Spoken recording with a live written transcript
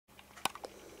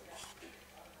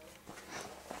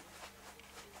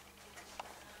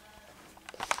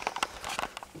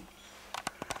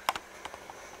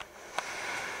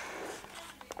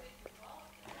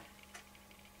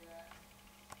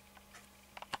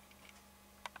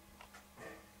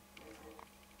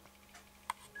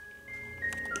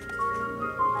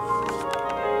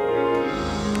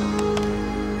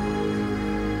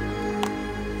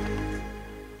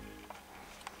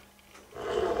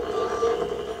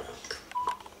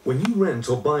When you rent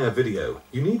or buy a video,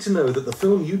 you need to know that the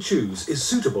film you choose is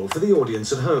suitable for the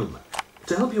audience at home.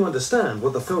 To help you understand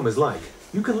what the film is like,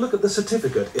 you can look at the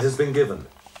certificate it has been given.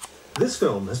 This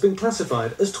film has been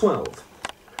classified as 12.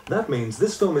 That means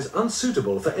this film is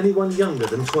unsuitable for anyone younger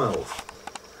than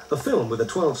 12. A film with a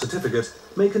 12 certificate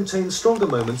may contain stronger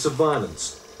moments of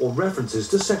violence or references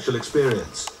to sexual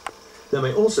experience. There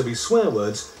may also be swear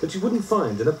words that you wouldn't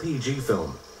find in a PG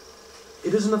film.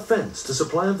 It is an offence to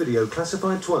supply a video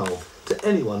classified 12 to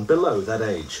anyone below that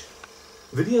age.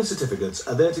 Video certificates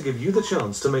are there to give you the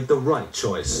chance to make the right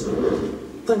choice.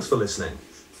 Thanks for listening.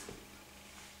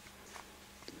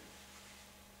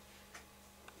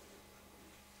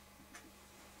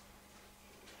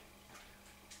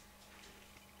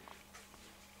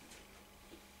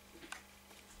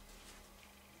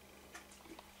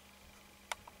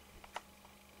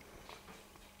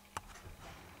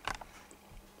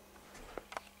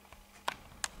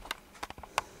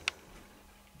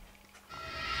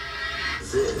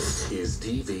 This is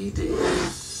DVD.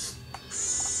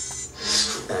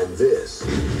 And this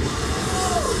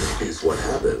is what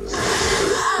happens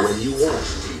when you watch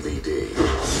DVD.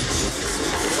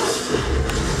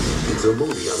 It's a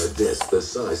movie on a disc the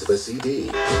size of a CD.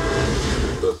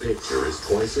 The picture is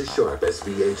twice as sharp as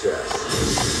VHS.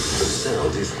 The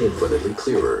sound is infinitely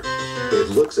clearer. It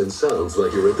looks and sounds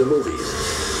like you're at the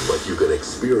movies, but you can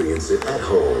experience it at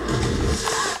home.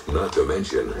 Not to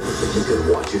mention, you can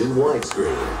watch it in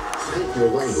widescreen. Pick your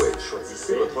language.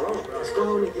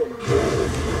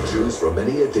 Choose from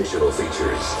many additional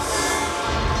features.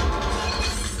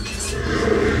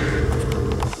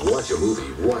 Watch a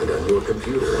movie right on your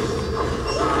computer.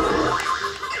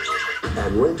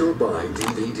 And rent or buy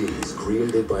DVDs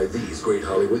created by these great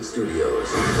Hollywood studios.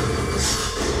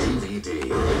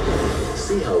 DVD.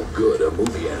 See how good a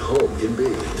movie at home can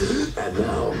be. And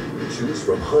now, choose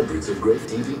from hundreds of great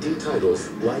DVD titles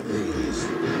like these.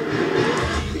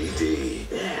 DVD.